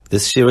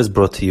This year is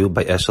brought to you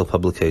by Eshel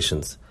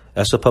Publications.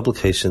 Eshel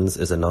Publications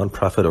is a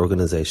non-profit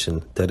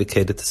organization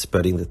dedicated to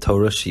spreading the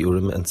Torah,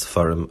 Shiurim, and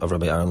Sefarim of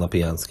Rabbi Aaron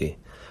Lapiansky.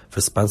 For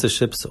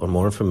sponsorships or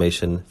more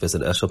information,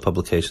 visit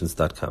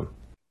eshelpublications.com.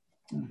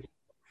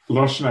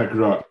 Lashon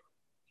Ha'Gra,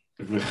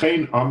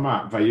 V'chein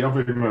Ama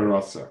V'yavim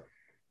Marasa,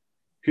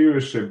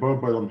 Pirush Shebo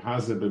B'olam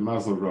Hazeh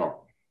B'Mazel Ra,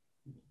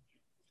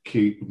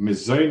 Ki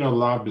Mezayin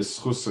Allah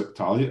B'Schus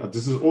Tali.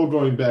 This is all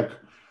going back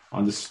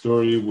on the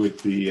story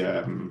with the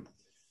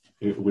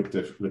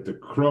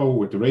crow,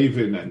 with the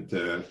raven, and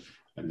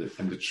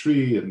the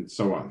tree, and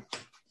so on,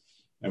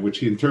 and which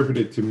he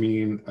interpreted to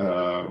mean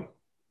Tamir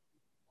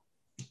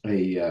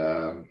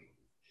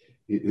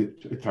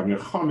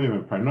Chamim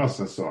and Parnas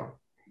and so on.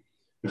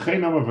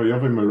 V'chein Ama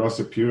V'yavim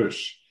Marasa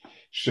Pirush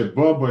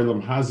Shebo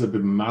B'olam Hazeh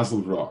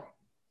B'Mazel Ra,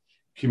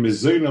 Ki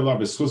Mezayin Allah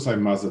B'Schus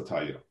Mazel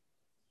Tali.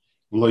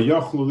 V'lo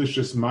yochlu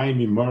lishus mayim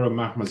mimora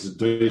machmas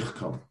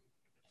doichkom.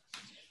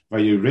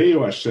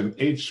 Vayireu Hashem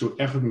eidshu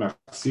echad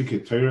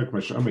machzikim teirek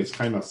mashom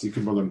eitzchaim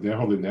machzikim bo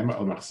lemdeho linema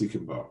al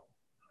machzikim bo.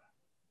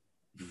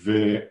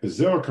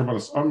 Ve'zeo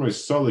kavalas omrei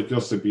solik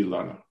yosef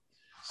bilana.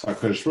 So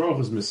HaKadosh Baruch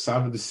Hu is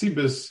misav the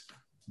sibis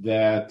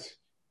that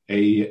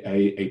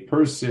a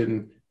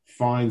person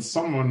finds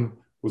someone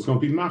who's going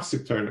to be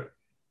machzik Torah.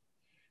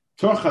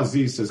 Toch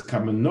Hazi says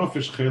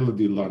kamanofesh chela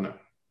dilana.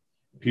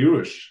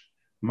 Pirush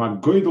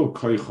magoidol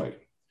koichai.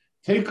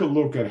 Take a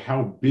look at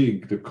how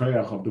big the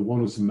koyach of the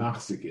one who's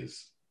machzik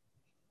is.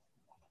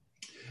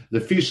 The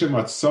fisher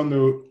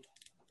matzanu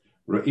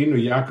ra'inu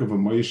Yaakov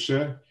and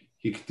Moshe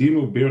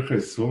hikdimu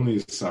birches zvulni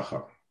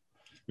Yisachar.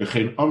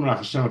 V'chein omrach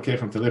Hashem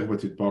alkeichem telech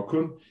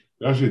v'titbokun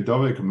v'asher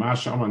dovek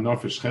masha ama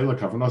nofesh chela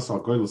kavanos al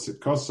goydel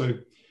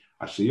sitkosoi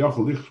asher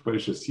yochel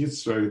lichpesh es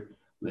Yitzroi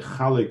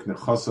lechalik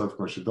nechosav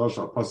k'mashadosh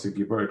al pasik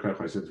gibor koyach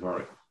ha'ised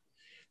dvarim.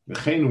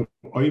 V'chein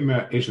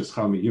oime eshes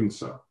chal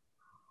miyimtza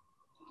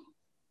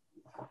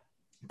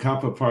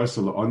Kappa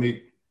Parsel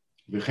Oni,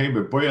 V'chein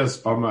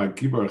Beboyas Ama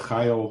Gibor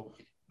Chayil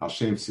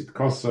Hashem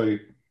Sitkosoi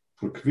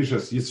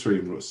Kvishas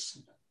Yitzrayim Rus.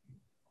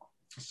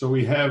 So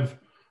we have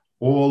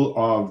all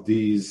of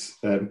these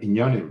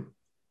inyanim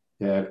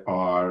that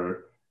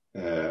are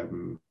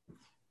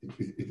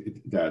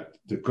that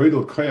the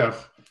Goydel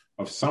Koyach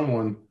of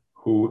someone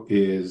who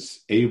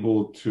is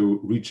able to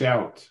reach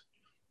out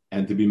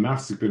and to be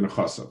Machzik Ben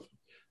Chosav.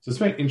 So it's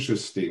very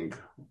interesting.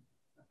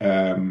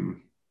 Until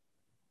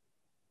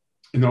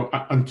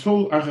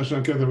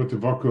Achashan Kether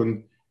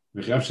Tevakun,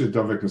 V'chevshe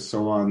Dovek and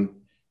so on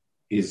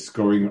is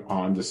going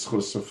on the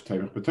schus of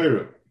Taimach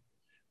B'Torah.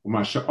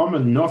 U'masha'ama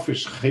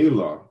Nofesh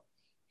Chela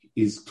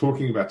is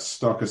talking about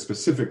stalker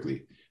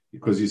specifically,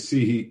 because you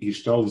see he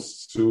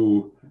tells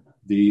to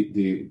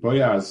the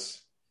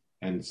Boaz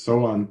and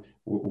so on.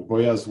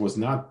 Boaz was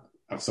not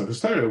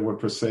Achsakos Torah, what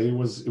per se it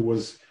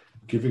was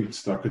giving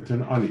stalker to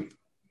an ani.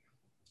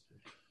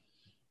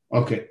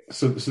 Okay,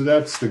 so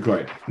that's the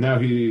guy. Now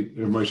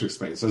Moshe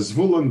explains. So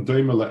Zvulun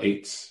doima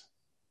la'etz.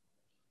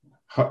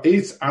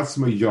 Ha'etz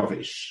atzma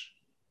yovish.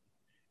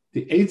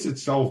 The eitz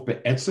itself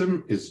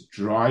be'etzim is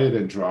drier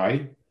than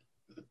dry,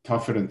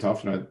 tougher than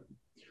tough.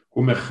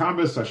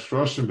 U'mechabes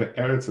ha'shroshim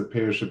be'eretz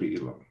ha'perish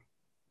ha'be'ilam.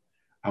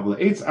 Aval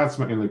eitz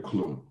atzma en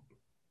le'klum.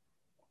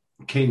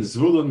 Kein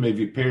Zvulun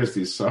mevi peres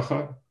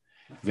di'sacha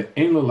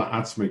ve'en lo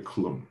la'atzmei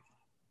klum.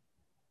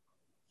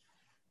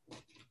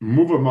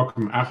 Muva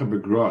makom acha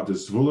begra the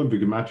Zvulun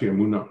begematri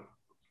amuna.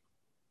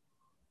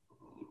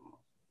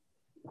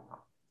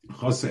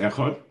 Chase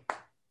echad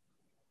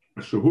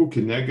shehu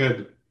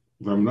kineged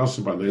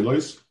v'amnasu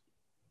ba'leilos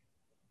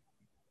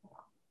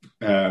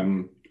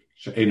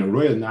she'ein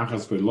roya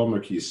nachas be'lomer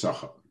ki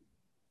yisacha.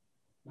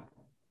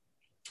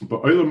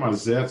 But oilam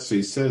azet, so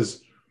he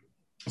says,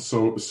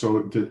 so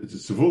the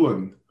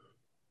Zvulun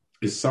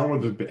is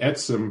someone that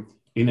be'etzim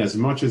in as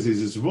much as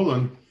he's a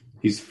Zvulun,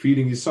 he's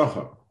feeding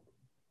Yisachar.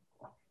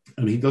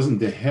 And he doesn't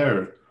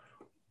deher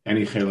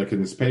any chelak in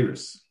his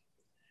peiros.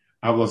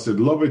 Avla said,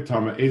 "Lovei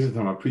tama ezet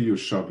tama priyu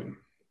shavim."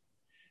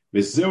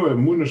 V'zeu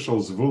emunah shel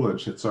zvulun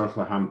shetzarich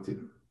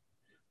lahamtin.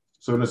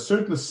 So, in a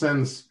certain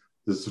sense,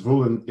 the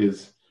zvulun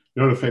is,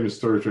 the famous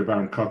story of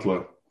Baron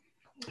Kotler.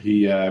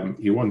 He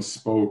once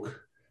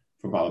spoke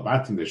for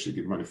Balabatim. They should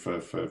give money for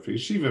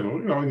yeshiva.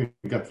 But,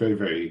 he got very,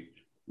 very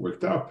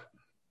worked up,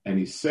 and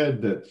he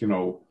said that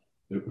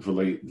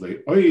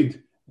v'lei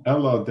oid.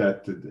 Ella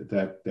that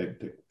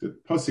the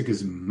pasuk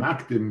is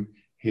makdim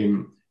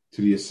him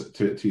to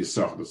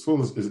Yisachar. The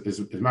soul is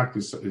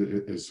makdim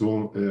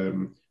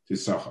to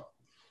Yisachar.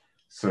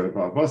 So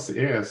Balbasa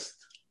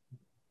asked,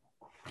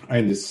 I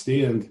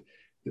understand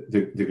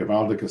the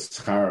gewaldige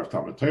schar of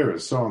Talmud Torah,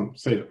 so on,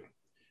 say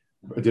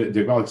that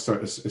the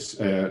gewaldige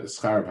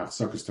schar of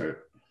Achsakos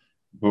Torah.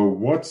 But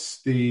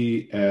what's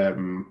the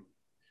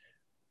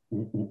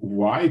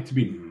why to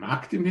be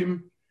makdim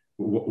him?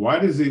 Why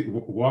does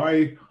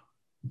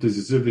the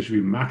Ziv should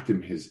be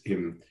makdim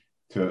him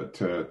to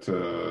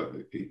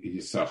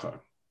Yisachar?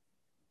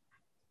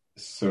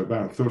 So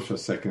Baron thought for a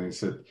second and he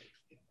said,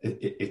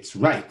 it's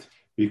right,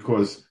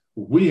 because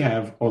we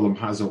have Olam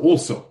Hazeh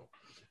also.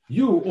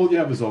 All you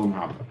have is Olam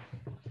Haba.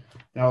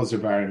 That was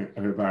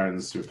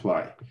Baron's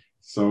reply.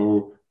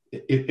 So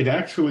it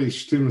actually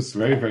stims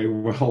very, very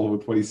well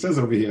with what he says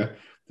over here.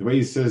 The way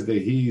he says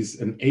that he's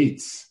an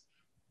eitz,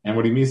 and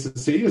what he means to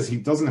say is he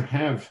doesn't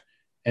have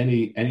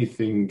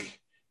anything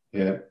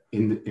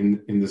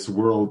in this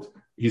world.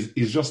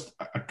 He's just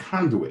a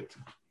conduit.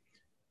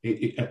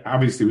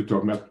 Obviously, we're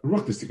talking about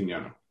ruchnistik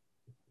inyana.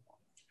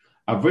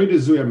 Avodah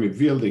zuya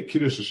mivil de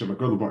kiddush Hashem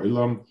HaGadol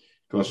ba'olam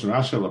k'lashon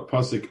Rashi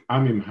lapasik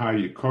amim har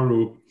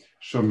yikoru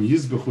shom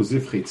yizbechu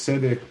zivchei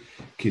tzedek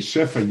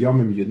kishefa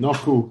yomim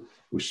yenochu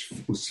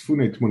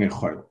usfune tmunei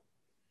choil.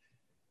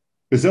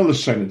 Bezel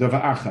l'shayne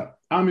dava acha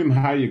amim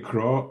har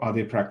yikro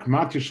ade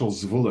pragmatishal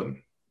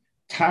zvulun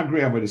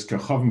tagre avodas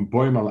kachavim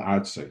boim al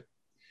artzei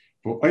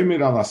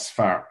bo'omer al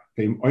asfar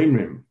ve'im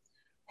oimrim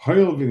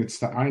hoil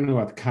v'nitzta'aynu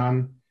ad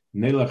kan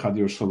nelech ad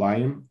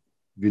Yerushalayim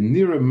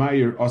v'nira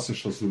mayir asa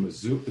shal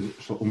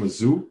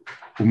umazu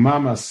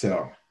umama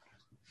sel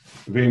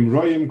ve'im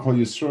royim kol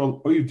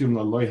Yisrael oivdim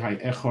laloi hay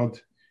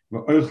echad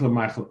ve'oich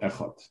lemaichel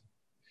echad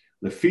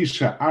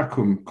lefisha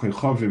akum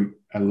koichovim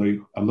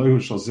alohu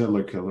shal zeh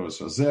loi kelohu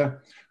shal zeh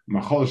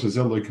machol shal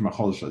zeh loi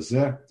kemachol shal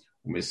zeh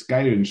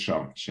u'meskayrin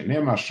sham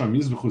shenem hasham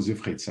yizbechu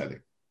zivchei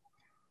tzedek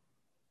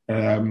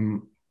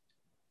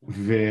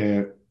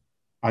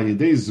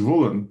Ayidei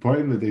Zvulun,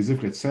 Boim Ledei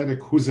Zivchei Tzedek,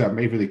 Huze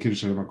Ameiv Ledei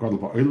Kiddush Hashem HaGadol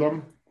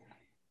Ba'olam,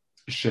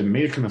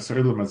 Shemeichen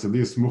HaSo'ilam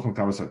Azaliyas Mucham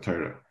Tavas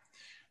HaTorah.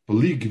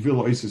 B'li Gevil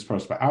Oisis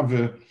Paras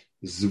Ba'ave,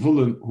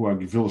 Zvulun Hu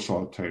HaGevil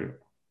Shal HaTorah.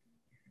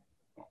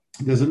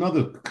 There's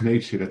another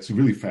connection that's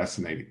really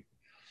fascinating.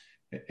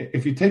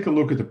 If you take a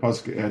look at the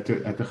Pasuk, at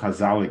the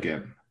Chazal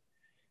again,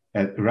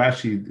 at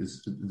Rashi,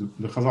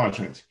 the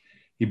Chazal,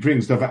 he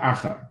brings Dava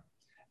Acha,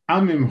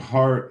 Amim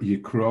Har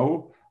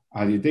Yikro,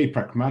 Ayidei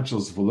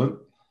Prakmachel Zvulun,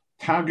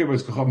 Tage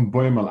was gekommen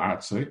boim al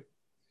artzoi,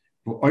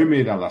 wo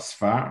oimed al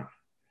asfar,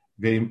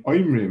 ve'im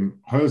oimrim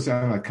hoyz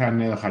al kan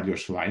nelech ad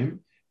Yerushalayim,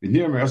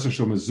 v'nir me'osa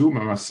shom azum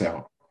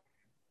amasel.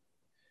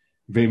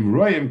 Ve'im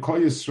royim kol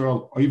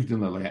Yisrael oivdin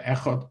lalei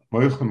echad,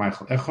 boich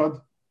lemaichel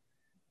echad,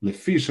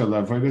 lefisha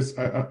lavodas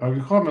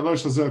agichom elo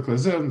shal zeh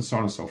klezeh, and so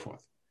on and so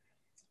forth.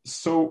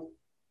 So,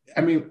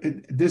 I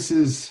mean, this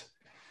is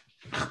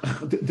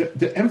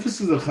the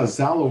emphasis of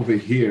Chazal over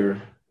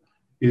here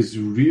is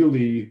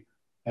really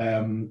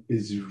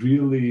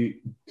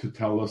to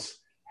tell us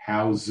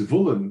how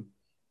Zvulun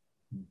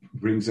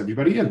brings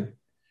everybody in.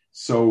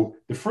 So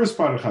the first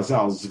part of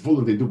Chazal,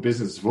 Zvulun, they do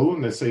business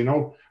Zvulun. They say,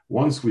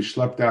 once we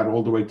schlepped out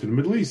all the way to the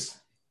Middle East,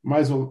 might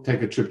as well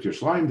take a trip to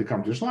Yerushalayim, they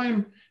come to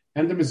Yerushalayim,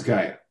 and the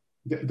Mizgaya.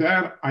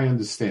 That I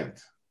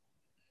understand.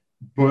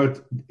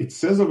 But it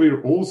says over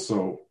here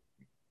also,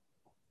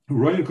 that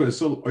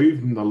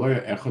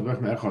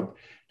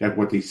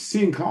what they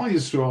see in Klal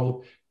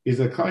Yisrael is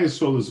that Klal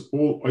Yisrael is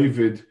all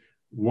oived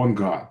one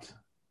God.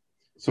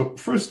 So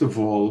first of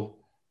all,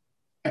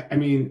 I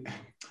mean,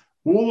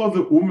 all of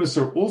the ummas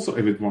are also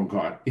oived one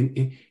God.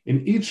 In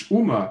each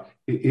ummah,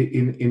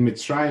 in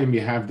Mitzrayim,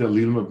 you have the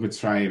Lilim of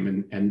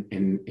Mitzrayim, and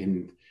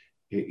in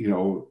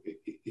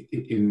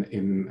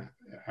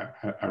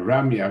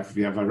Aram, you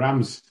have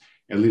Aram's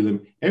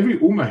Elilim. Every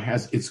ummah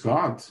has its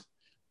God.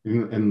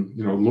 And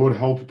Lord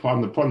help,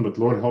 pardon the pun, but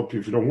Lord help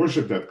you if you don't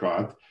worship that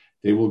God,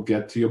 they will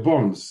get to your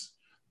bones.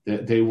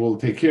 They will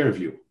take care of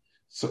you.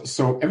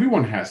 So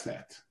everyone has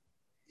that.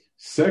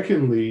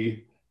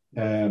 Secondly,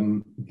 it's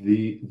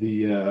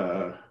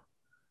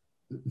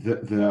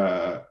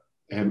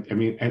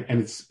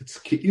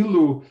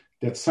keilu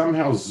that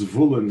somehow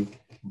Zvulun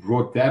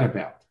brought that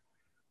about.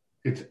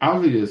 It's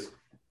obvious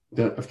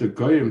that if the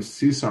Goyim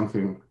see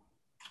something,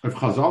 if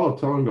Chazal are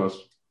telling us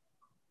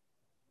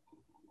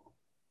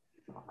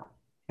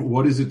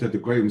what is it that the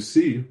Goyim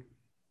see,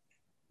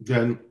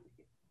 then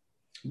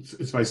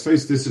it's by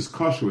says this is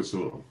kosher with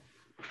Zvulun.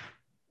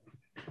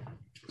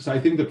 So I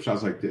think the pshat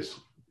is like this.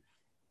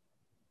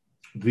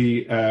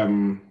 The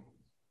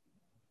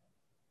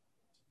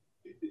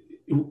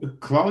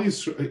Klal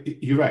Yisrael,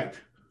 you're right.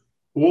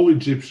 All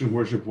Egyptians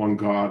worship one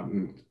God,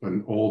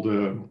 and all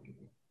the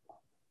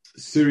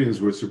Syrians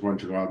worship one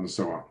God, and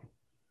so on.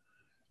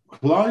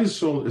 Klal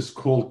Yisrael is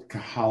called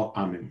Kahal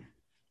Amim.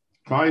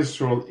 Klal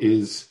Yisrael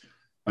is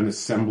an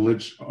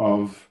assemblage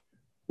of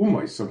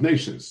ummos, of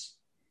nations.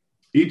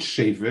 Each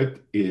shevet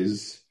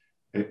is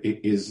an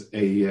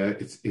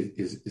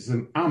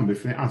am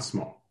b'fnei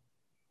atzmo.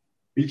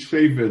 Each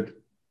shevet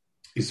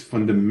is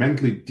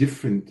fundamentally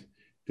different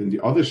than the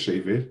other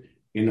shevet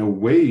in a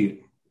way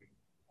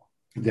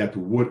that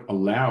would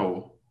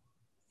allow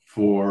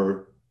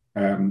for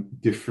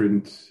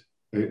different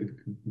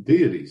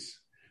deities.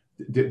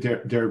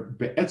 They're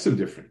be'etzim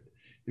different.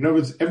 In other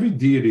words, every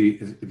deity,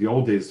 in the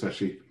old days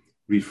especially,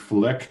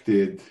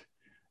 reflected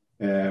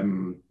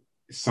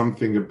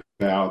something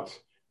about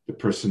the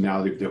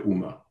personality of the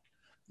ummah.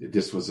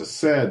 This was a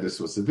said, this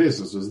was a this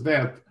was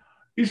that.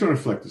 Each one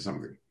reflected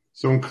something.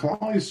 So in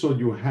Klal Yisrael,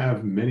 you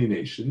have many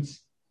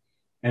nations,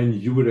 and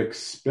you would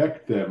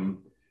expect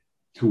them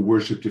to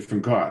worship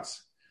different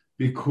gods,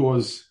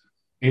 because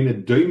in a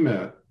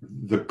doima,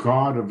 the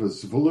god of a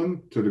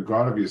Zvulun to the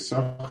god of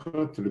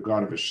Yisachar to the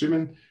god of a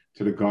Shimon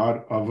to the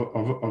god of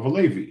a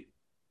Levi.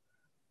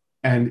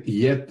 And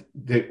yet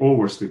they all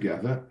work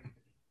together.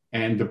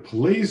 And the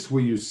place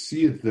where you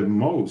see it the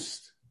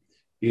most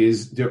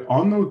is there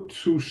are no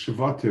two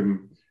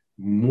Shvatim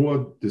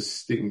more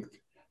distinct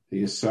than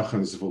Yisachar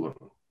and Zvulun.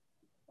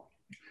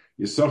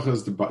 Yisachar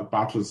is the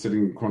battle sitting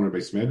in the corner of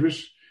Beis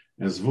Medrash,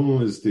 and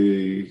Zvulun is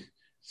the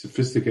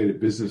sophisticated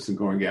business and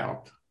going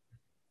out.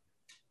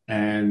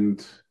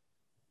 And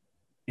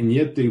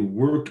yet they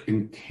work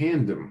in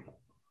tandem,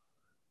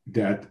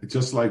 that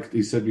just like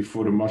they said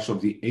before, the mashal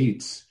of the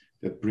eights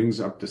that brings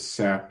up the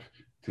sap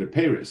to the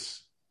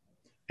Paris.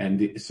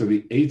 And so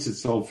the eights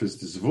itself is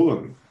the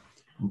Zvulun,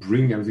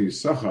 bring everything to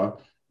Yisachar.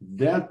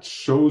 That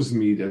shows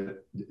me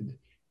that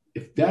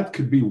if that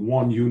could be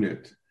one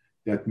unit,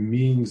 that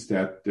means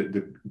that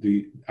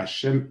the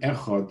Hashem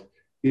Echad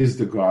is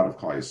the God of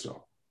Klal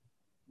Yisrael.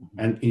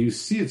 And you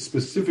see it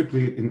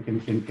specifically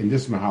in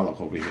this Mahalach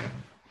over here.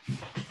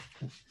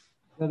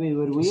 Rabbi,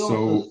 would we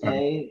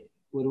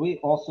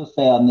also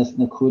say on this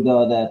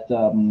Nakuda that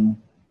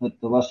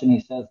the Lashon he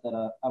says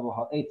that Abu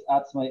Ha'etz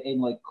Atzmai Ein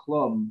Like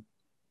Klum,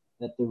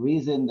 that the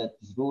reason that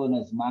Zvulun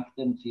is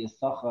makdim to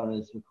Yisachar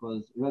is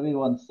because Rabbi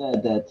once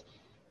said that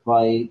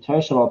by Ter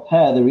Shabbat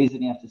Peh, the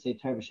reason you have to say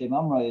Ter B'Shem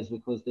Amra is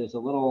because there's a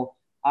little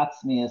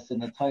atzmius in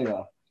the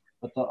Torah.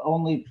 But the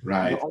only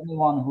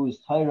one whose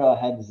Torah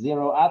had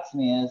zero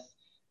atzmius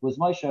was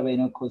Moshe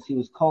Rabbeinu, because he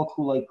was Kol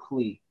Kulei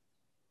Kli.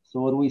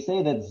 So when we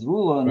say that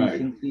Zvulun,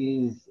 since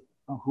he's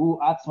who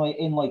atzmai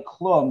in like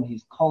klum,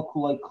 he's Kol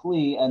Kulei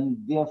Kli, and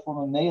therefore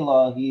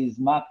Mamela, he's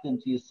makdim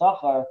to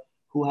Yisachar,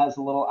 who has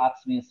a little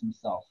atzmius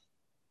himself.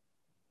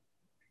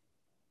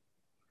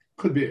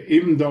 Could be,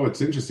 even though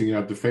it's interesting, you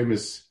have the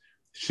famous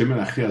Shimon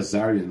Achi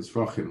Azarian's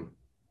Vachim,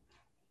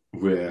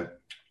 where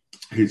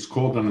he's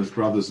called on his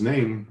brother's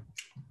name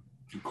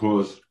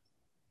because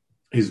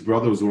his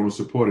brother was the one who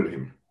supported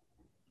him.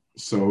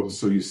 So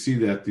you see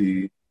that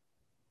the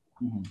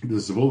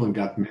Zvulun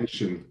got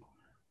mentioned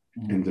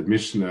in the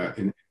Mishnah,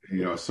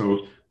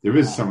 so there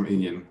is some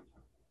inyan.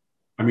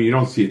 I mean, you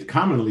don't see it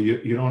commonly.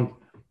 You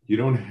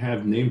don't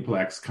have name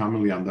plaques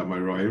commonly on the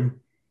Maroim,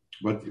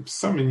 but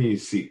some inyan you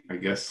see, I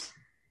guess.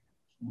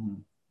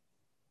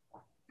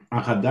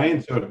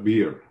 Achadayin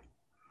Beer.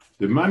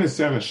 The man is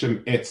saying Hashem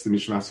etz the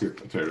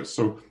Mishmaskir Torah.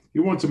 So he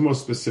wants a more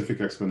specific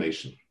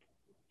explanation.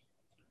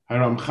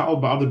 Haramchal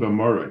ba'ad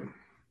b'morim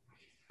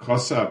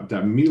chasa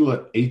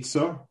damila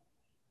etza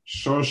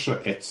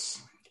shorsha etz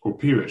or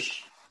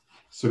pirish.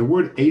 So the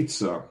word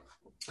etza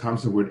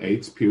comes from the word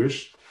etz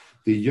pirish.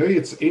 The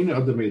yoyetz ein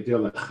adam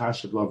yedel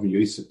lechashav lav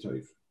yoyset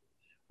toiv.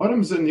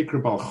 Adam ze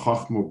nikra bal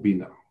chachmo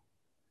bina.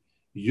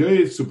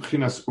 Yoyetz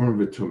ubchinas urm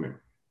v'tumim.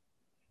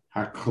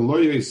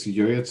 Hakloyes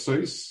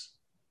yoyetzois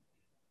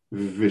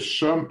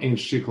v'sham ein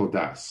shikol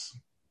das.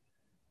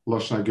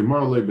 Loshna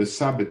gemara loy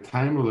b'sab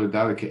b'taim loy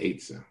daleke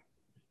etza.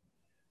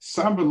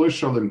 Sam loy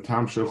shalom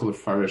tam shochel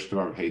farish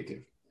dvar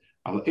heitev.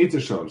 Al etza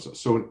shalom.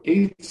 So an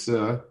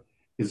etza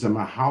is a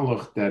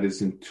mahalach that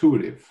is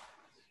intuitive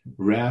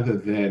rather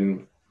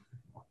than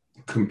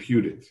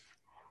computed.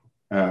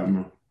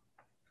 Al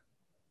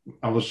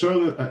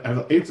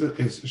etza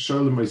is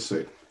shalom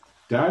meisei.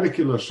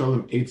 Daleke lo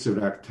shalom etza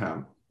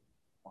raktam.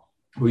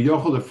 Hu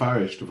yochel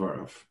farish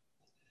dvarav.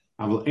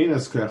 Aval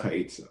enas krecha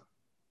etza.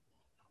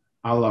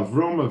 Al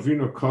Avrom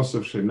Avinu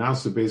Kosov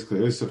Shenasa Beis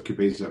Yosef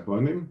Kibeis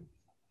Abonim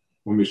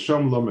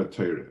Umishom Lo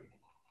Meteire.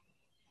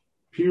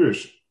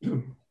 Pirish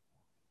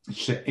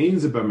She'ein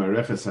Ze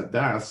B'Mareches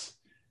Hadas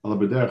Al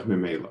B'derech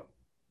Memela.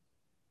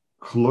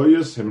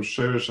 Kloyos Hem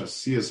Sherish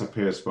Asiyas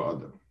HaPeres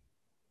Ba'adam.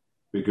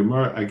 The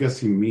Gemara, I guess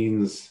he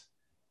means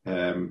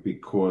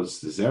because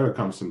the Zera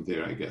comes from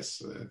there, I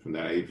guess, from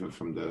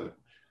the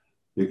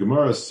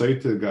Gemara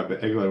Saita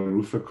Gabe Egla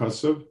Rufa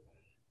Kosov.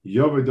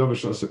 Yovei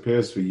dovish as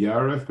peres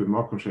v'yaref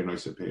b'makom she'no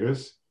as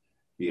peres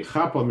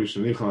v'yichapal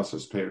mishanichal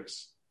as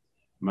peres.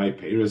 My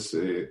peres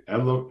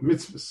elo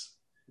mitzvahs.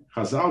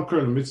 Chazal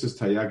kol mitzvahs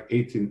tayag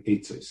 18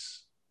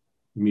 eitzos.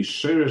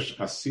 Misheresh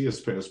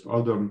asiyas peres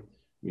b'odom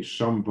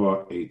misham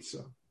ba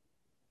eitza.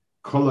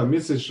 Kol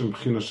mitzvahs shem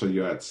b'china shel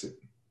yoatzim.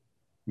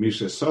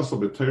 Mishesosel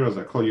b'teira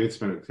zakol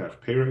yotzmen v'tach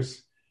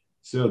peres.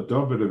 Zil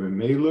dovid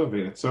v'meila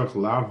v'netzach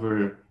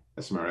laver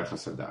es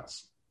marechas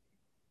hadas.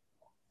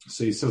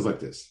 So he says like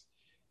this.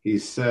 He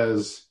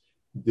says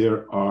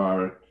there's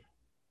a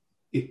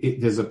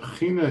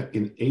pchina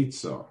in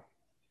Eitzah,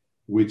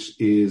 which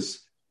is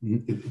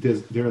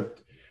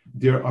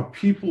there are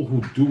people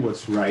who do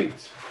what's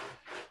right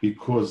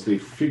because they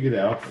figured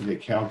out and they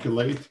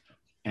calculate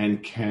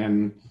and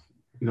can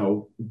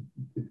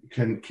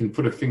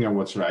put a finger on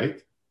what's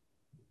right,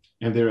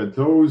 and there are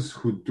those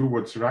who do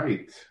what's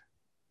right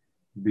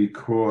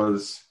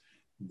because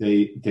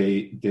they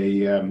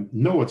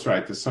know what's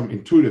right. There's some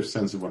intuitive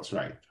sense of what's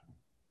right.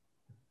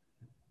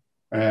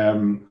 So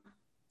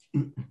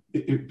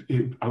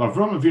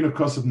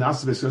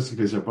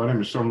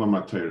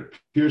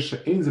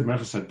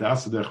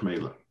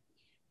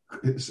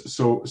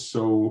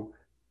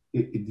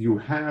you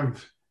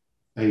have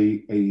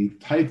a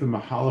type of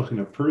mahalach in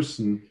a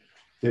person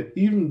that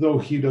even though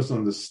he doesn't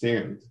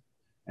understand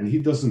and he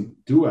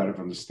doesn't do out of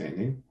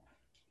understanding,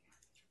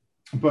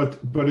 but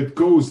it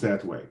goes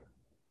that way.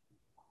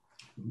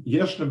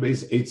 Yeshna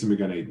beis eitzim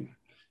gan Eden,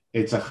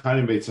 eitz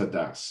acharim beitz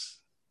hadas,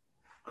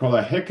 kol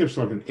hahekev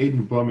shlogan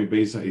Eden bomi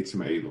beis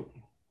eitzim ha'elu.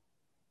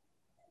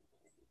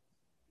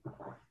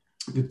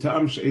 The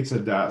tam sheitz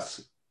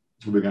hadas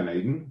began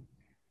Eden,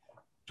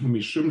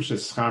 mishum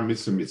sheschar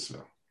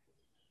mitzvah.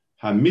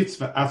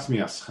 Ha-mitzvah atzmi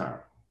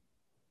aschar.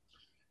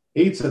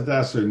 Eitz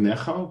hadas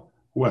nechal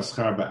hu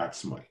aschar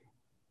ba'atzmai.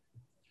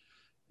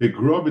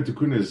 Begro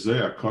b'tikun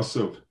ezoya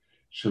kosov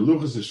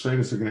sheluchas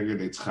ha'shreines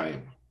ha'gneged eitz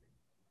chayim.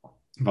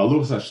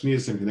 V'luchas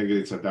ha'shnias ha'gneged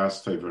eitz hadas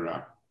toivara.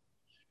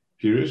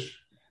 Pirish,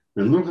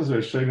 v'luchas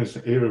ha'shreines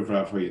ha'erev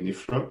rav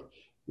ha'yenifrot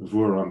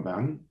v'vur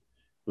Ramban,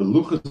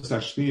 v'luchas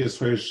ha'shnias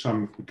ha'yesham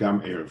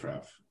gam erev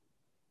rav.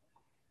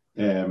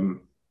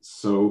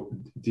 So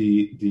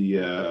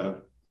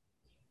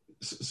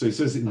so he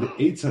says in the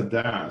Eitz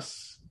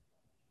Hadas,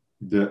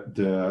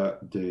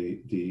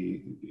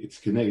 it's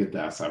Keneged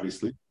Das,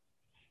 obviously,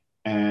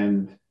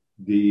 and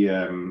the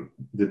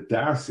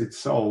Das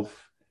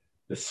itself,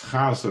 the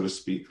schar, so to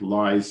speak,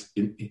 lies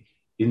in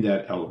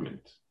that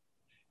element.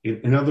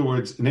 In other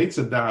words, in Eitz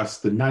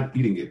Hadas, the not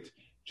eating it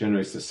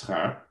generates the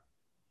schar,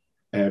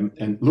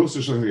 and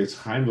Lusa Shana it's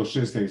Chaim,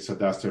 Lusa Shana Eitz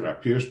Hadas to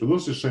Rapirish, but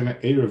Lusa Shana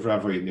Erev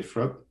Rav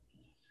Nifrod,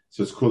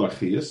 so it's Kol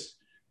Achias,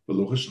 but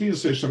Lusa Shnia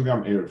says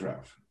Shamgam Erev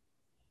Rav.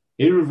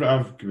 Erev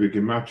Rav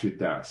Gematri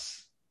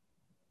Das.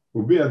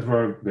 Ubi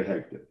Advar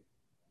Behegdet.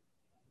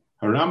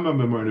 Haramba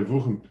Memor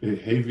Nevuchim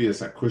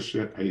Hevias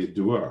Akusha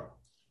Hayedua.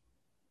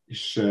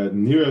 Ish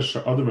Nira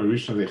Sha'adam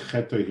Arishna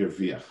Lecheto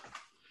Hirviach.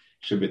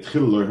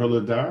 Shebetchil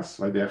Lohel Das,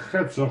 like the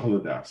Achet Zohel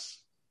Das.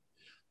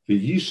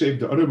 V'yishev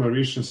the Adam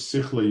Arishna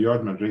Sichle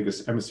Yard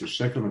Madregas Emes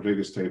Shekel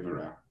Madregas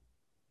Tevara.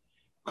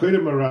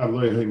 Koidem Ara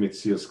Loyhe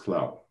Mitzias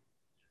Klau.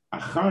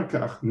 Achar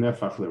Kach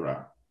Nefach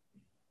Lera.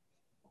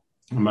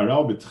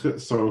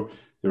 So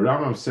the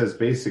Rambam says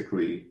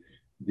basically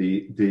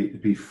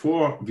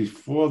before the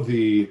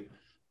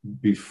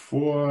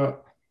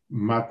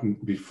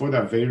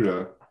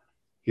Avera,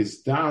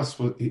 his das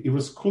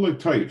was kulei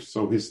toiv.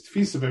 So his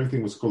tfis of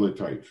everything was kulei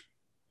toiv.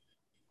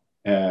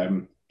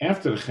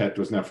 After the chet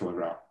was nefel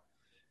ra.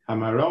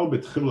 Hamaral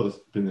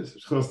betchilos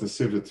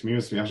nesiv the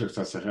tmius miyashak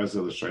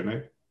tzasechezel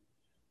l'shoinei.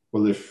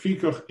 Well, the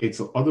fikoch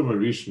etzel adam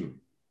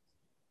arishin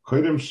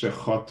koidem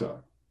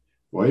shechota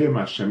voyem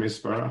Hashem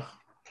isbarach.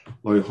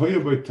 Lo yehoye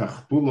boy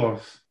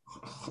tachbulos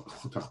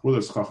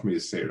chachmi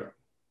yisera.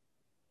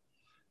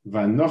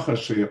 V'anocha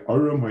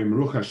she'orum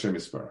ho'imruch Hashem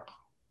isbarach.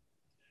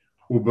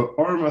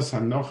 Ube'ormas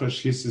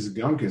hanochash hisis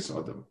gankes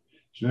adam.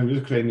 Shnem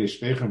yukrein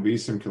nishnechem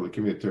v'yisem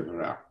kelekim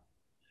yetevara.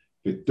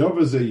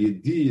 V'dova ze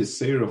yedi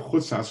yisera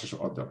chutz hasash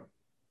adam.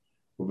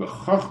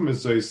 Ube'chachme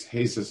zois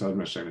heises adam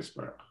Hashem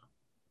isbarach.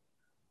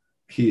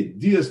 Ki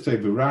yedias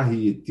tevara hi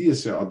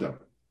yedias adam.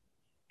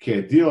 Ki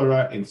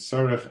yediora in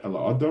sorech el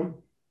adam.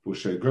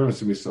 V'she'gorim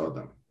simis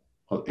adam.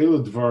 Hal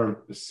elu dvar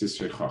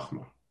sisrei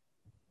chachma.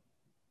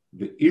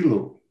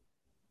 V'ilu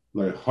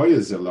lo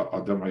yehoye la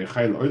adam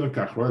hayachai lo'olam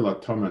kach roi la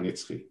toma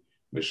nitzchi.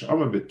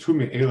 V'sh'ama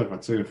betumi elach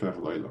vatzayim fenach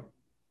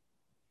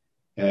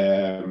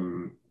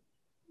lo'olam.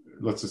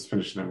 Let's just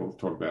finish and then we'll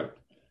talk about it.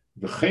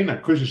 V'chein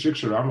ha'kush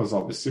shiksha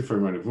ramazal b'sifra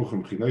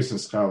m'nevuchim chinois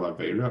and schar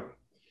la'veira.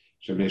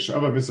 Shemnei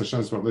sh'ama mitzvah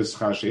shem zbach lo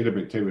schar she'eda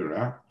ben tevi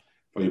ra.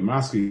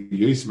 V'yimaski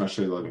yoyis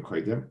ma'ashay lo'olam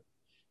koidem.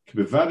 Ki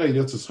bevada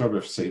yotze schar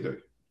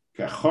b'fseidoi.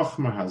 Ki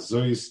ha'chochma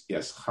ha'zois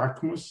yas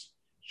chakmus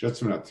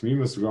shotzim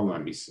ha'tmimus v'gom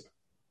ha'misa.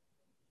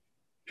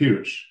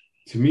 Pirush.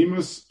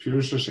 Tmimus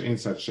pirusha she'en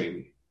tzad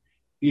sheni.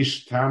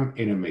 Ish tam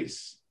en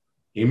ames.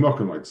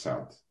 Emokim like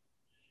tzad.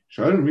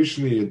 Sh'adam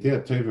rishni yedea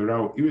teva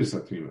rao iris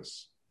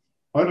ha'tmimus.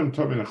 Adam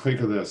tov in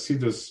ha'cheka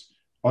le'asidus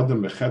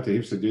Adam becheta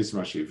hipsa deis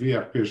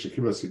ma'sheviach pirush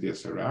ha'kibas yedea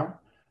sarah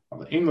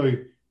al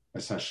enloi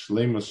es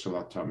ha'shlemus shel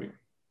ha'tamim.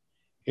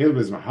 El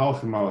bez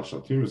mahalchim ala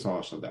shel tmimus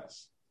ala shel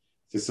das.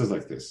 It says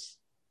like this.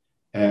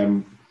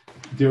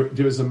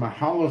 There's a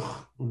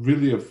mahalach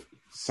really of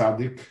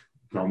tzaddik,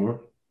 gomer,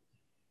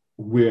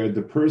 where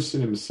the person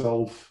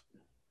himself,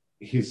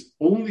 his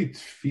only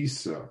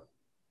tfisa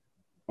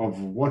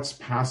of what's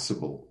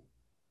possible.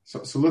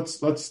 So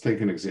let's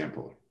take an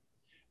example.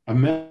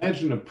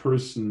 Imagine a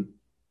person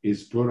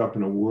is brought up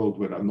in a world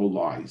where there are no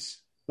lies.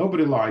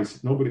 Nobody lies.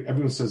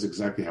 Everyone says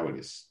exactly how it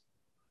is.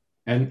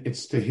 And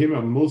it's to him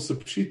a mulsa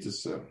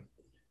pshitasa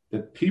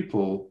that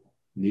people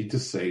need to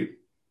say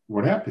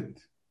what happened.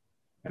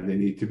 And they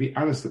need to be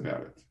honest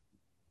about it.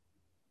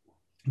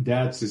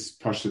 That's his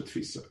pasha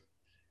tfisa.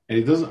 And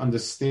he doesn't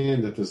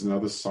understand that there's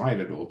another side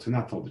at all to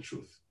not tell the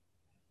truth.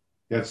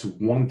 That's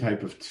one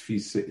type of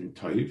tfisa in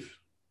Taiv.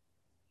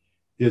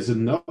 There's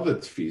another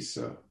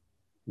tfisa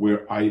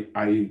where I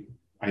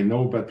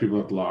know about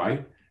people that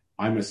lie.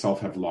 I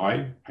myself have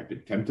lied. I've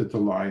been tempted to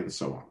lie and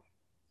so on.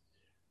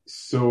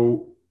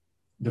 So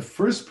the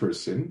first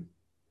person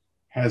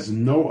has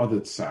no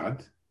other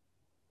tzad.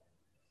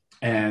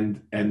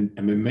 And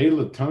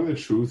Memela telling the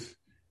truth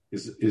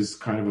is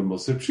kind of a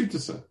Moshe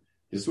Pshitasa.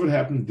 This is what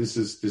happened. This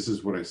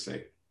is what I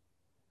say.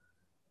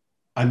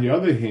 On the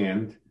other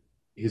hand,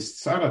 his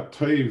tzara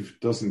toiv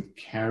doesn't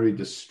carry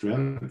the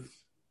strength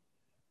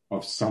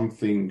of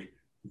something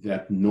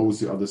that knows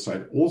the other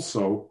side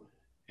also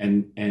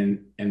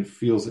and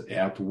feels it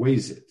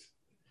outweighs it.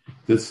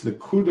 This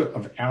nekuda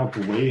of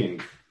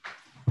outweighing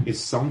is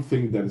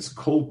something that is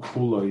kol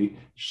kuloi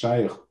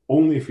shaykh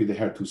only if you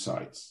have two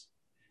sides.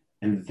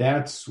 And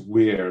that's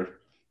where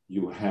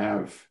you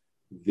have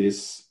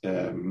this,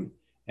 and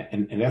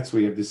that's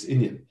where you have this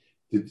inyan.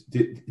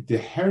 The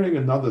herring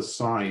another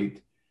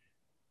side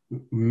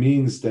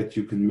means that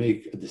you can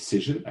make a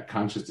decision, a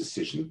conscious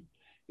decision.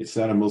 It's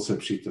not a milsa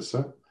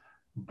pshitasa,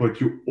 but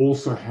you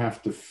also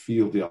have to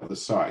feel the other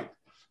side.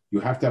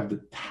 You have to have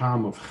the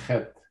tam of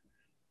chet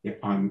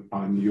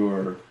on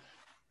your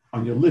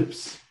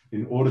lips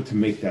in order to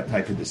make that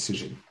type of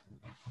decision.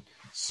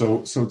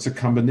 So it's a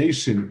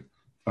combination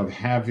of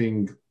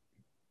having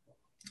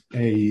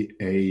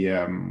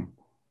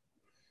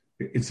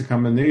it's a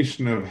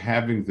combination of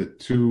having the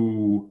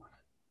two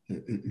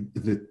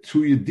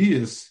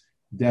ideas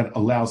that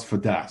allows for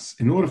das.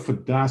 In order for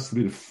das to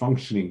be the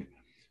functioning,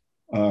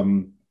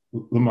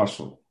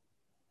 l'mashal,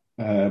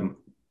 a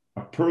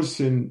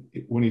person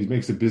when he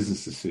makes a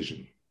business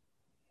decision,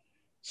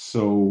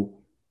 so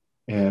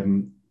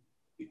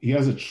he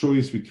has a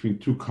choice between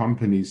two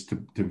companies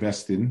to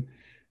invest in.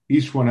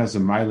 Each one has a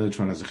mileage,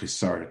 one has a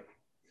chisar.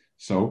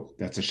 So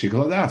that's a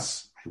shigla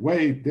das. I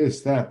weigh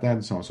this, that,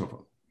 and so on and so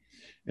forth.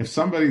 If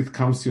somebody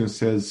comes to you and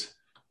says,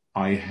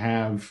 I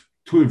have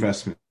two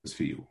investments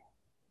for you,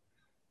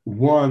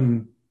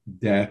 one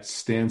that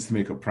stands to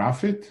make a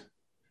profit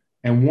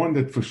and one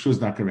that for sure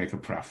is not going to make a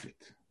profit,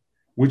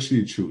 which do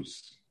you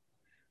choose?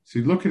 So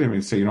you look at him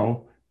and say,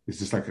 is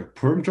this like a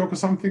perm joke or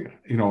something?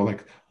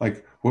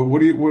 Like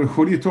what are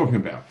you talking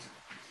about?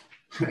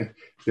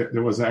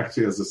 There was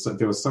actually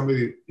there was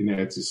somebody in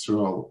Eretz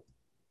Yisrael.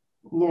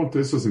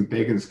 This was in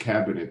Begin's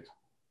cabinet.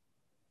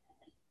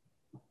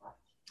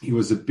 He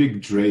was a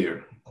big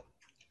drayer,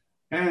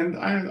 and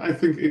I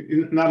think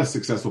not a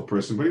successful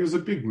person, but he was a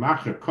big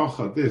macher,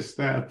 kocha, this,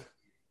 that.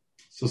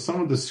 So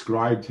someone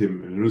described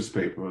him in a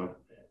newspaper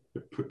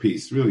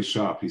piece, really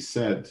sharp. He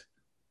said,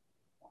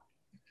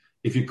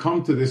 if you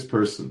come to this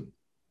person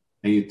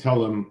and you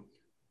tell him,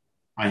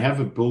 I have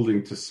a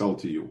building to sell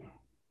to you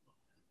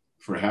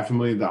for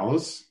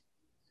 $500,000,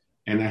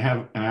 and I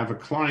have a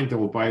client that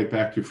will buy it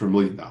back to you for $1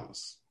 million.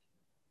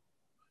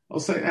 I'll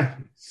say,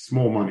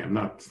 small money.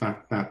 It's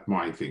not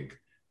my thing.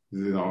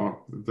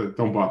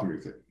 Don't bother me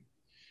with it.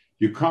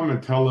 You come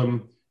and tell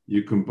him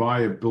you can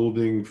buy a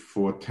building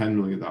for $10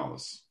 million.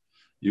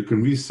 You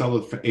can resell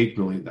it for $8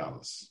 million.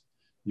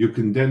 You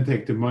can then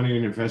take the money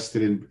and invest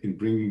it in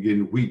bringing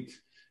in wheat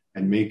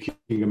and making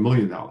 $1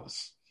 million.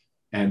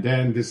 And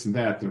then this and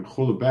that, and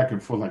hold it back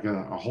and forth like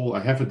a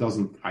half a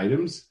dozen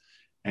items.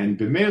 And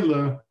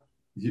b'meila,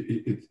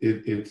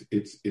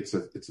 it's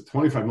a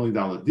 $25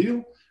 million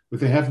deal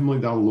with a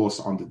 $500,000 loss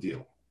on the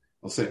deal.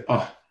 I'll say,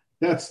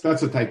 that's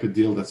a type of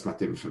deal that's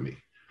not in for me.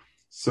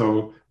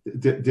 So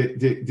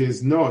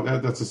there's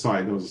that's a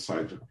side. That was a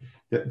side.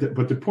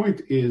 But the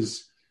point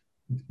is,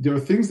 there are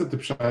things that the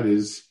pshat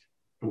is.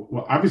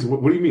 Well, obviously,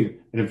 what do you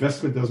mean? An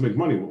investment doesn't make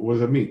money. What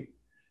does that mean?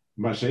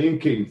 Masha'im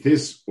came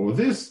this or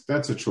this.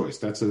 That's a choice.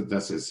 That's a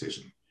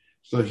decision.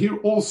 So here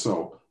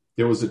also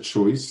there was a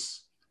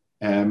choice.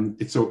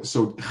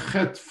 So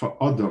chet for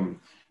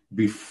Adam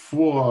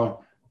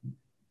before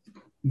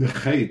the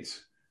chet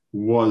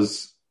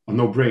was a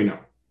no-brainer.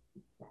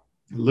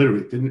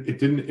 Literally,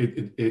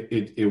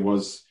 it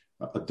was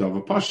a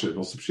dava pasha,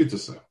 also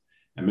pshitasa,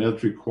 and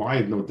it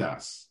required no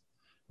das.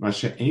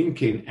 Masha'im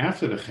came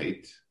after the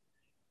chet.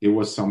 It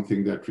was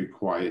something that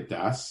required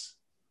das,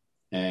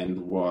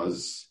 and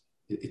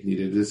it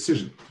needed a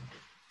decision.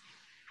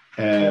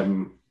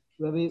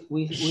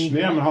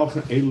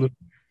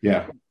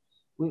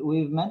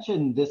 We've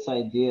mentioned this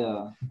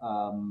idea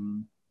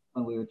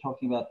when we were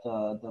talking about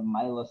the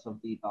milas of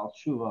the Baal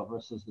Tshuva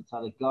versus the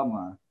Tzaddik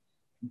Gamar,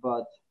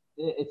 but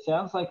it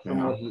sounds like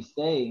from what he's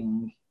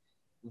saying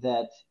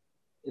that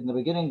in the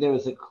beginning there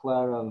was a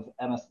clear of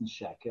emes and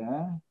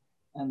sheker,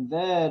 and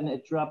then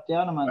it dropped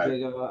down a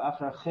madriga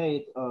achar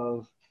chet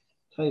of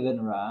toiv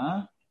and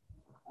ra.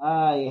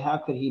 How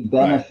could he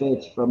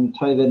benefit from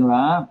toiv and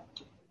ra?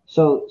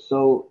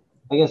 So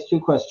I guess two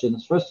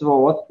questions. First of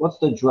all, what's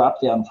the drop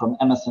down from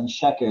emes and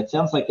sheker? It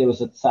sounds like there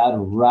was a tzad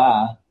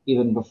ra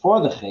even before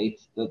the chet,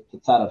 the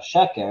tzad of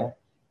sheker.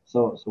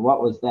 So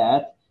what was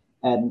that?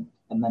 And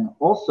then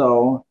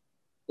also,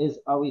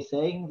 are we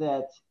saying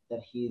that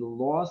he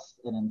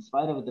lost, and in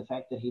spite of the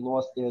fact that he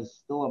lost, there's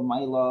still a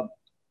maila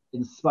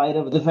in spite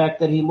of the fact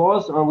that he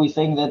lost, or are we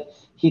saying that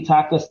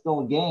Hitaka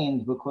still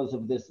gained because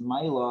of this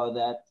maila,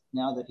 that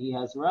now that he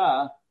has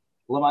ra,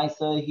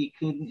 Lamaisa he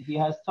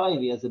has taiv,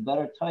 he has a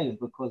better taiv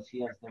because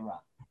he has the ra?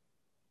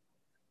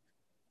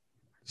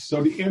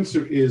 So the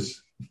answer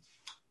is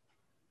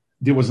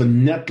there was a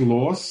net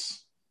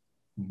loss,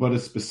 but a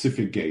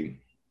specific gain.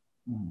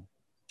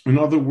 In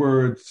other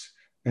words,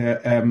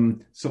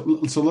 so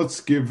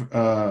let's give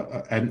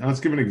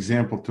an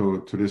example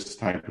to this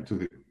type of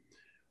thing.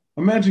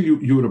 Imagine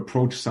you would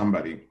approach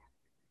somebody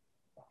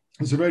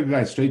He's a very good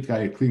guy, straight guy,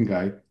 a clean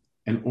guy,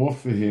 and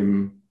offer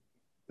him,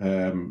 I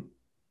don't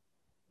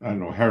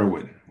know,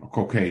 heroin or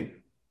cocaine.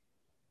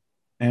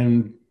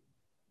 And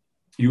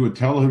you would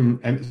tell him,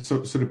 and so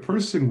the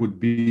person would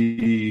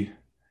be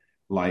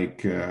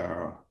like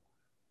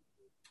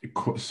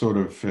sort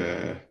of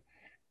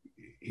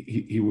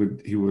he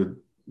would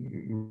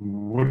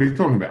what are you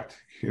talking about?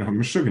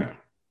 Meshugna.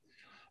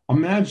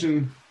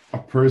 Imagine a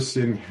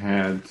person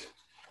had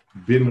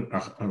been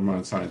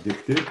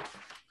addicted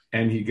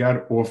and he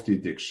got off the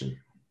addiction.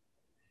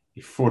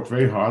 He fought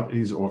very hard and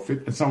he's off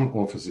it, and someone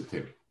offers it to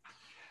him.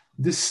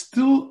 There's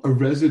still a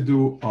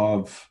residue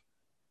of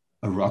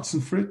a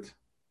rotzen for it.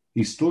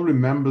 He still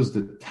remembers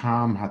the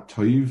tam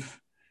hatoiv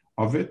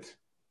of it,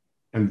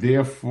 and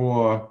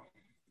therefore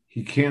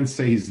he can't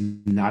say he's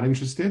not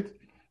interested,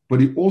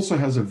 but he also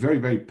has a very,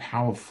 very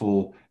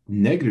powerful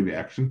negative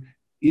reaction,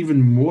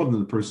 even more than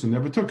the person who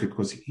never took it,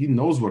 because he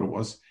knows what it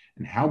was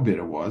and how bad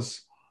it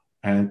was,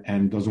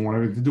 and doesn't want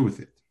anything to do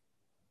with it.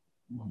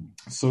 Mm-hmm.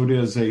 So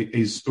there's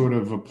a sort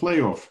of a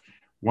playoff,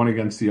 one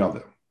against the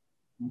other.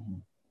 Mm-hmm.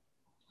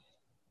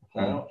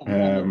 Okay.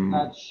 And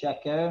tzad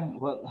sheker,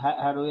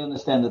 how do we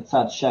understand the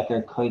tzad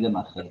sheker koydem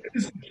achet?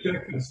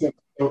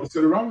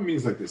 So the Rambam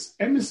means like this: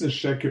 emes and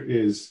sheker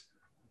is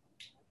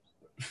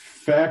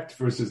fact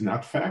versus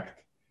not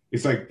fact.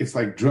 It's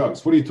like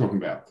drugs. What are you talking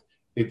about?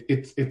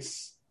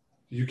 It's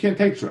you can't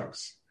take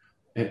drugs.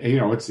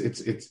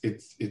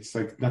 It's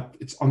like not.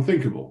 It's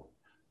unthinkable.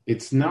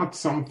 It's not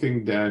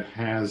something that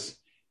has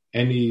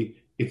any.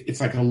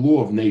 It's like a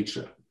law of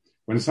nature.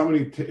 When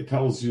somebody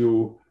tells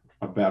you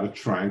about a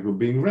triangle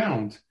being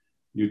round,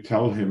 you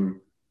tell him,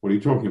 what are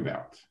you talking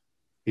about?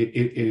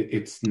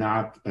 It's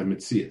not a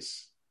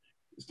metzias.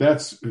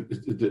 That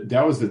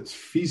was the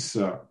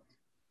tfisa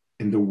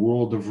in the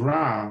world of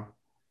Ra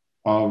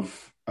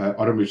of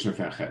Adam Rishon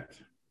Achet.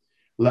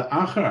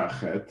 La'achar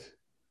Achet,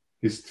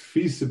 his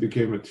tfisa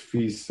became a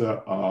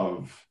tfisa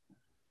of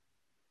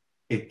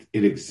it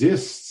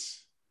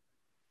exists,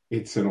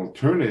 it's an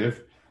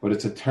alternative, but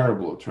it's a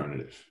terrible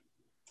alternative.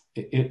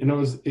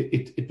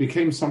 It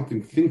became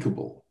something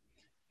thinkable.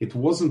 It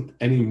wasn't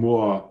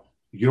anymore,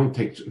 you don't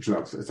take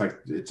drugs. It's like,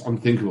 it's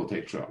unthinkable to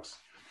take drugs.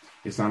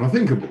 It's not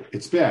unthinkable.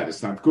 It's bad.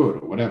 It's not good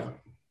or whatever.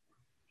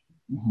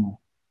 Mm-hmm.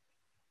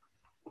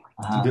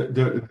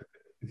 Uh-huh.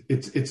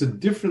 It's a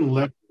different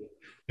level.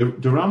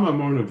 The Rama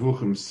Maamar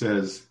Nevuchim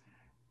says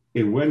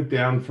it went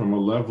down from a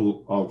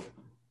level of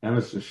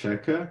emes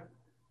v'sheker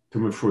to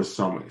mefur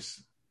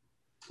samis,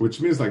 which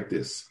means like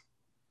this.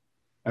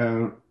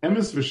 Emes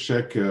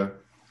v'sheker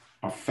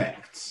are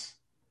facts.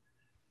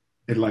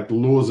 It's like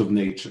laws of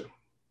nature.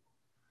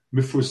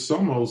 Mefur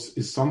samos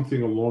is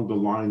something along the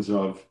lines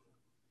of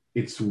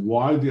it's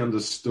widely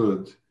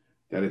understood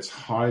that it's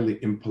highly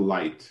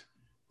impolite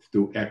to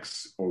do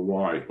X or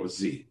Y or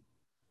Z.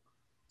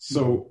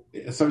 So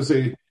some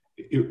say,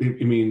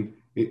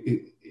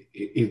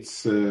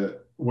 it's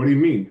what do you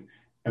mean?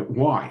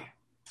 Why?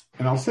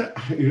 And I'll say,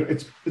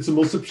 it's a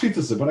most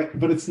pshita,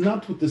 but it's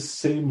not with the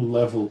same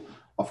level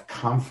of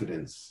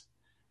confidence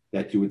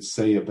that you would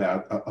say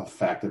about a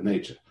fact of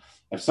nature.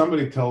 If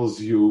somebody tells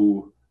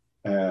you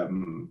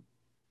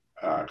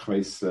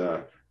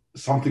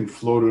something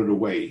floated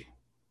away,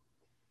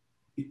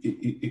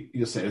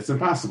 you say it's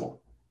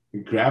impossible.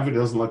 Gravity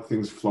doesn't let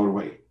things float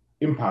away.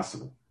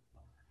 Impossible.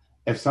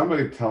 If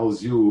somebody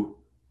tells you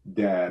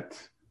that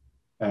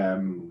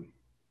a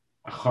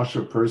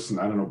chasher person,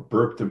 I don't know,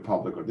 burped in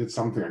public or did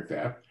something like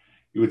that,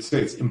 you would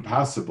say it's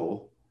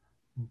impossible,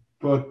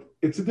 but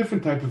it's a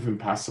different type of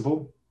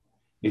impossible.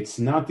 It's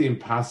not the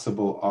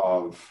impossible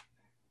of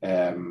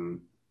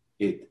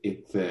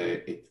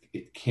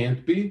it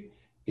can't be.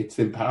 It's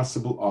the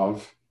impossible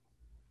of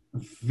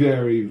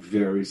very,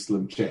 very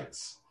slim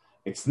chance.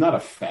 It's not a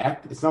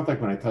fact. It's not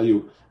like when I tell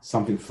you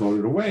something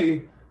floated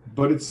away,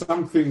 but it's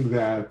something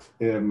that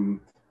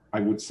I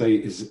would say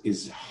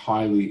is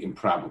highly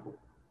improbable.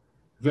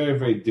 Very,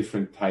 very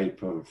different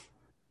type of.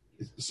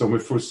 So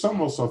for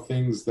some also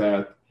things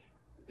that.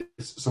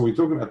 So we're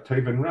talking about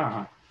Tov and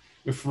Ra.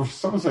 For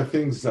some of the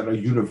things that are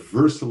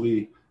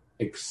universally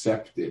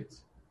accepted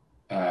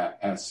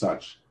as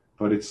such,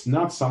 but it's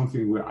not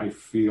something where I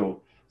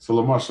feel. So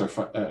Lamash,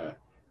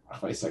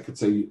 I could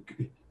say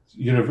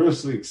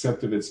universally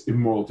accepted it's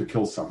immoral to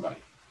kill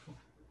somebody,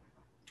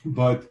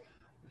 but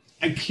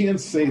I can't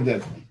say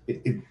that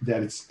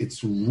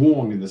it's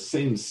wrong in the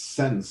same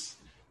sense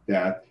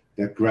that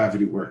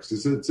gravity works.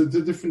 It's a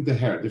different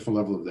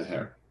level of the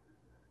hair.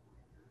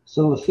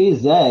 So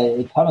with that,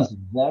 it becomes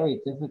very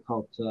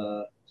difficult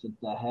to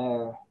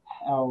daher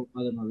how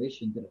the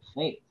narration did it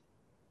fake.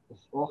 If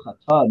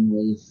Ochatan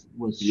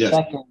was yes.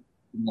 sheker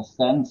in the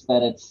sense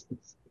that it's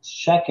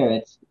sheker,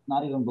 it's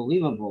not even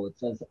believable.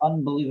 It's as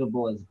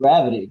unbelievable as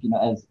gravity,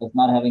 as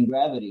not having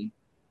gravity.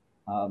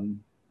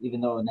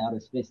 Even though in outer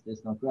space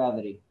there's no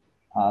gravity.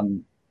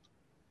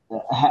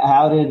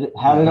 How did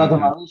other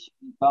Marisha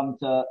come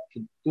to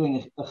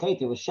doing a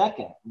chet? It was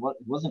sheker. What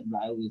wasn't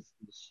right?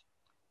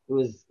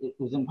 It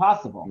was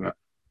impossible.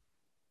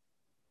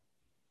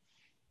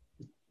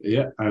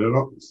 Yeah, I don't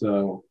know.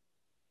 So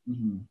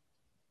Mm-hmm.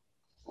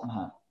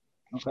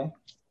 Okay.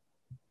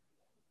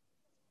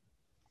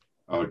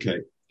 Okay.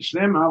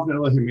 Shneim Avnei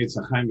Elohim Eitz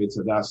HaChaim Eitz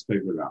HaDas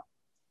Tov Ura.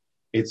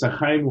 Eitz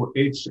HaChaim hu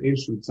Eitz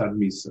Tzad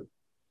Misa.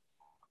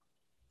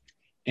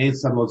 Ein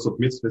Tzad Lo Tzot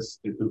Mitzvahs,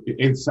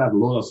 Ein Tzad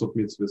Lo Tzot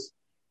Mitzvahs,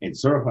 Ein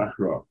Tzorach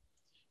Achra.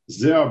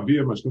 Zeh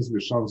Abiyah Mashkos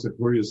V'Shalom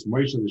Sepurius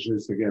Moshe L'Shem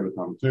Segeh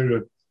V'Tam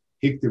Torah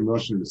Hiktim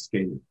Rosh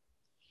L'Miskenim.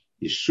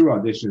 Yeshua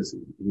Adeshin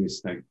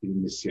L'Miskenim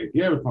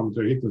V'Tam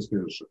Torah Hiktim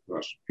L'Miskenim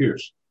Rosh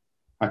Pirsh.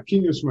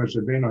 Hakinius Moshe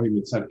Rabbeinu Hi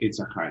Mitzad Eitz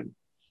HaChaim.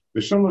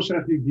 V'Shalom Moshe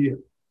Yigia.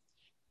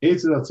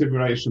 Eitz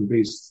HaTzivirayishim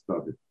based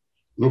study.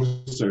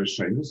 Luchser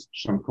Shemus,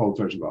 Sham Kol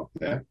Torah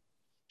Shabbat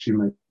She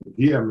may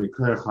Gia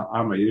Mikorech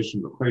Ha'am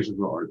HaYeshim V'Choyeshav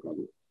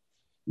V'Orgalu.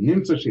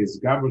 Nimtza She's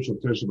Gabush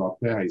of Torah Shabbat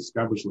Peh, He's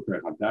Gabush of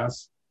Torah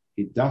Hadas,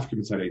 He Dafke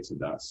Mitzad Eitz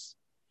Hadas.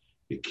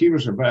 The Kivah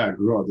Shabbat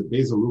Agro, the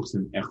Bezel Luchs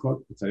in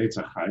Echot, Mitzad Eitz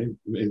HaChaim,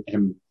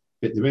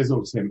 the Bezel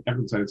Luchs in Echot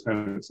Mitzad Eitz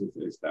HaChaim, Mitzad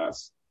Eitz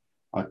HaDas.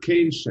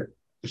 Al-Kein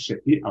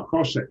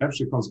Al-Kol She'ef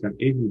Shekons Gan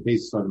Even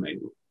Beis Sodom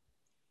Eilu.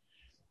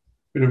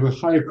 But if a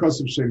higher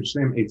cost of Shem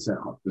Shem Eitz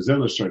Echot, the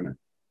Zel Shona,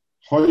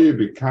 Hoye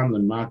Bekan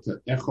Lemata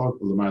Echot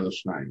U'Lemayla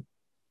Shnayim.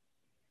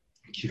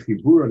 Ki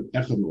Chibur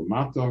Echot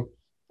Lemata,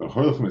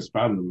 V'Holchem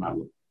Espad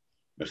Lemala.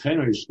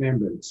 V'Cheno Yishneim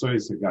Ben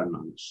Tzoyis Hagad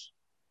Mamish.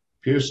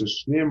 Pierce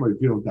Shneim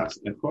revealed Das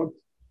Echot,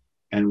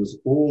 and was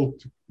all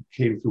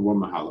came through one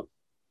Mahala.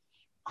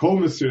 Kol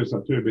Mesiris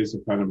Atur Beis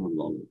Apanim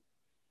Lolo.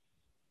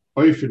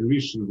 Oifin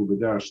Rishon Hu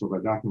B'Dar Shel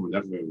V'Datim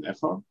V'Dachver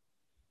Echot,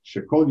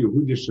 Shekol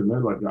Yehudi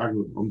Shemel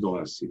Adaglu Omdol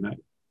HaSinai.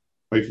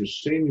 Oifin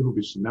Sheni Hu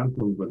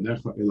B'Shinantom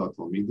V'Necha Ela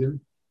Talmidim,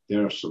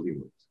 Der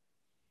Shalimut.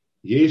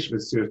 Yesh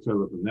V'Sir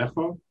Torah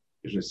V'Necha,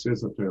 Yesh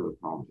V'Sir Torah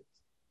V'Talmid.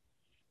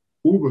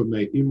 Uber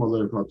Mei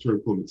Imoler V'Atur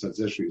Kul Mitzad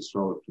Zeshu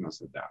Yisrael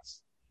V'Knas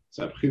Hadas.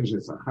 So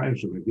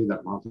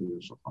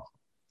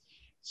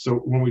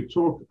when we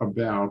talk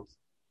about,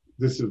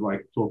 this is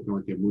like talking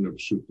like Emunah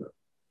Pshuta.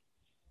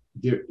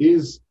 There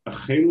is a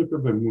chelik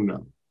of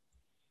Emunah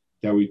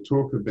that we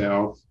talk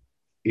about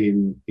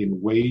in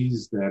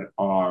ways that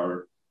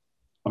are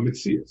a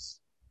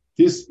mitzias.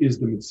 This is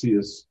the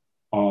mitzias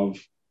of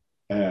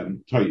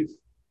Toiv.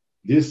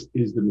 This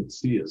is the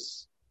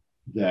mitzias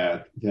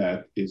that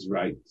is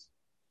right.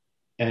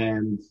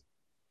 And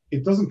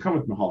it doesn't come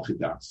with Mahal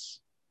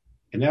Chidas.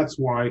 And that's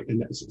why,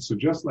 so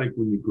just like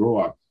when you grow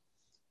up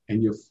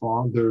and your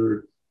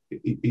father,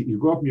 you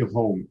grow up in your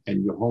home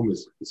and your home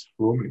is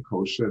frum and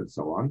kosher and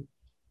so on,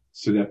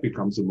 so that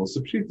becomes a most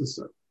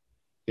pshitasa.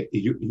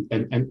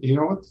 And you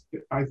know what?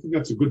 I think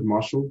that's a good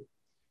mashal.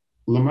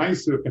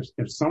 Lamaisa,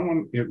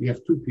 if you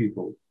have two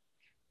people,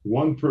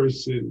 one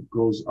person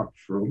grows up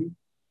frum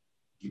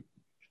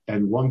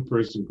and one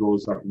person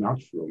grows up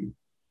not frum.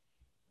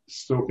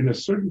 So in a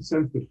certain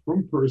sense, the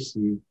frum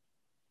person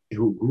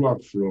who grew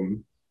up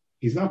frum,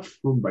 he's not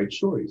frum by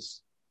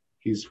choice.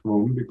 He's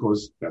frum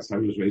because that's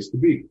how he was raised to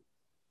be.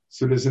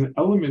 So there's an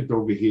element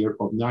over here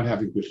of not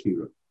having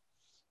bechira.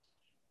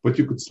 But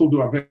you could still do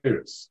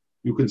averis.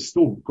 You can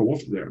still go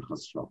off there in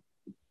chasra.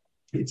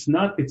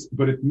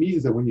 But it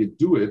means that when you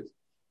do it,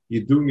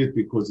 you're doing it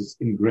because it's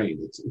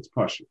ingrained. It's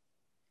pasha.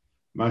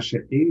 Masha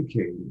ein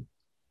came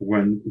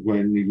when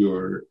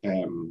you're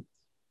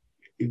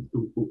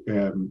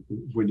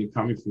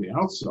coming from the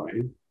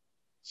outside.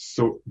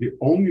 So the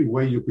only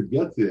way you could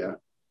get there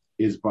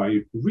is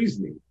by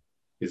reasoning,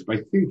 is by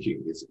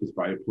thinking, is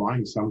by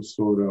applying some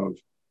sort of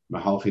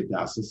mahal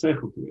chidas and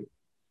seichel to it.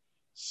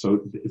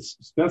 So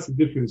that's the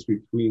difference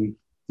between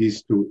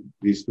these two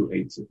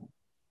eitzim.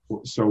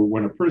 So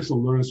when a person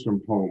learns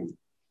from home,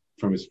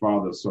 from his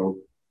father, so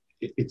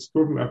it's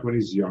talking about when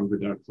he's young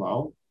with that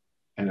cloud,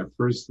 and a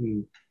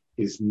person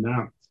is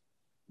not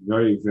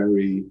very,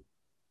 very,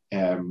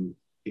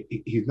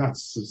 he's not a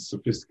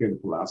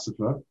sophisticated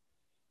philosopher,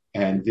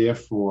 and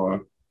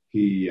therefore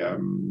he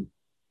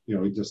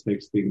just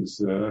takes things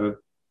the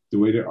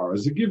way they are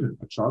as a given.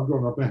 A child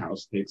growing up in a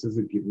house takes as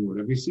a given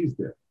whatever he sees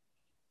there.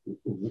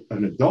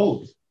 An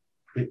adult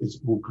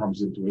who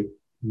comes into it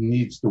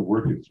needs to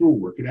work it through,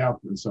 work it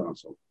out, and so on and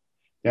so forth.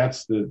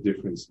 That's the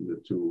difference in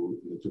the two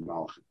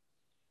malachim.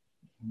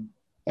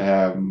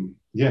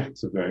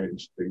 It's a very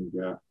interesting.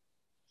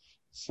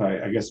 So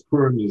I guess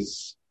Purim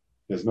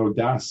there's no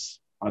das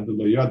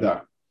adlo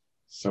yada.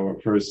 So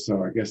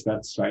I guess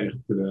that's right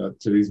to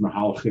these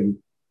mahalchim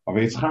of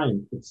Eitz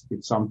Chaim.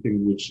 It's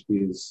something which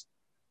is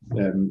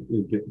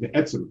the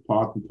etzem,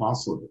 part and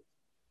parcel of it.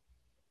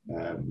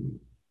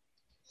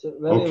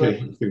 Okay, I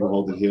think we'll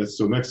hold it here.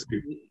 So next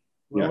week.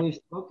 When we've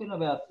spoken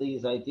about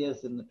these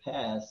ideas in the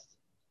past,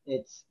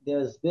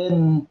 there's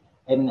been,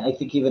 and I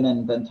think even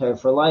in Ben Torah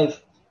for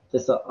Life,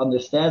 this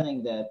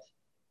understanding that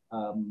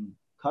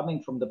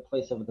coming from the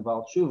place of the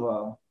Baal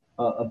Tshuva,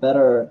 a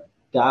better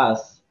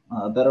das,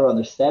 a better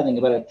understanding,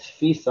 a better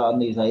tfisa on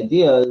these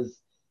ideas,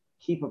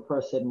 keep a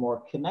person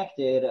more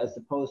connected as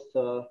opposed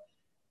to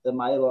the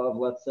ma'ila of,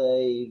 let's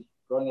say,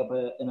 growing up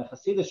in a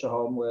Hasidic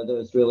home where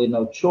there's really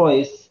no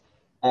choice,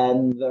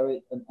 and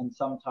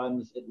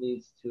sometimes it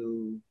leads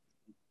to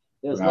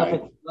there's less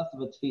of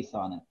a tfisa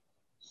on it.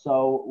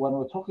 So when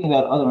we're talking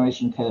about Adam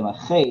Rishon Kedem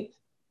Achet,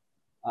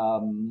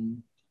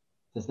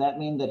 does that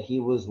mean that he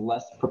was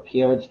less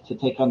prepared to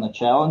take on the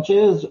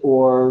challenges,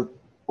 or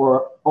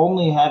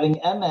only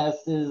having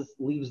MS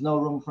leaves no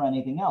room for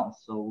anything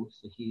else? So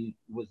he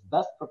was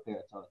best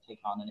prepared to take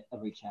on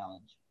every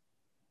challenge.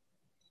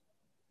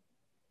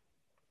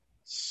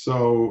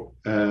 So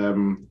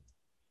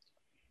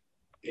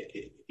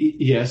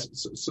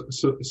yes,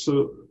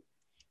 so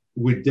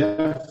we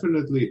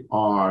definitely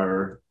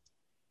are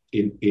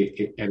at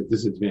a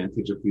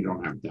disadvantage if we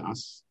don't have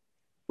das,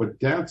 but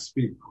that's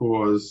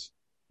because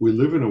we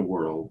live in a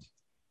world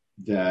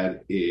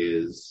that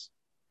is,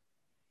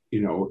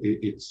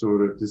 it's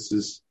sort of, this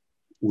is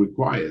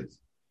required.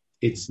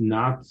 It's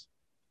not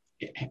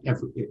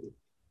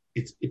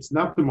it's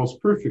not the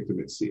most perfect of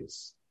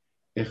Metzias.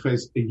 A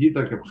Yid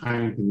like Reb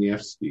Chaim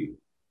Kanievsky,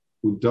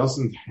 who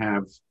doesn't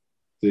have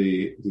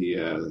the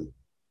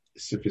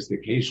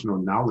sophistication or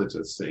knowledge,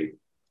 let's say,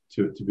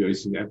 to be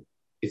using that,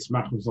 it's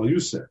Machmas al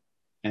Yusef,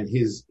 and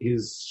his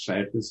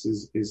shaykhus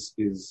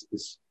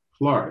is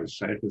clear. His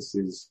shaykhus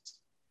is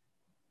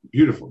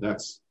beautiful.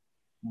 That's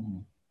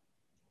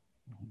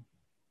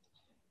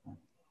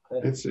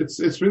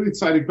it's really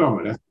tzaddik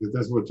gomer.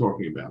 That's what we're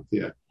talking about.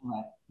 Yeah.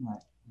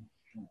 Right.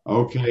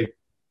 Okay.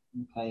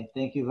 Okay.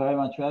 Thank you very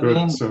much,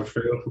 Rabbi. So so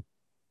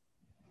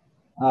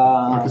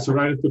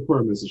right at the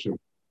poor, Mr. Shum.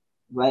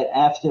 Right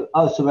after.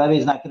 Oh, so Rabbi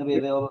is not going to be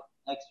available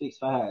next week's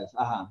Faharas.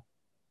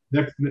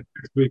 Next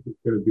week is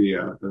going to be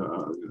a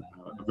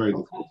very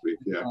difficult week.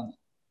 Yeah.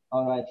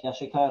 All right.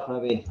 Yashikach,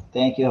 Rabbi.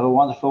 Thank you. Have a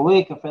wonderful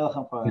week.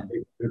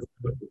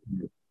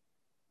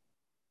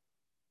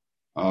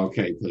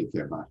 Okay. Take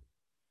care. Bye.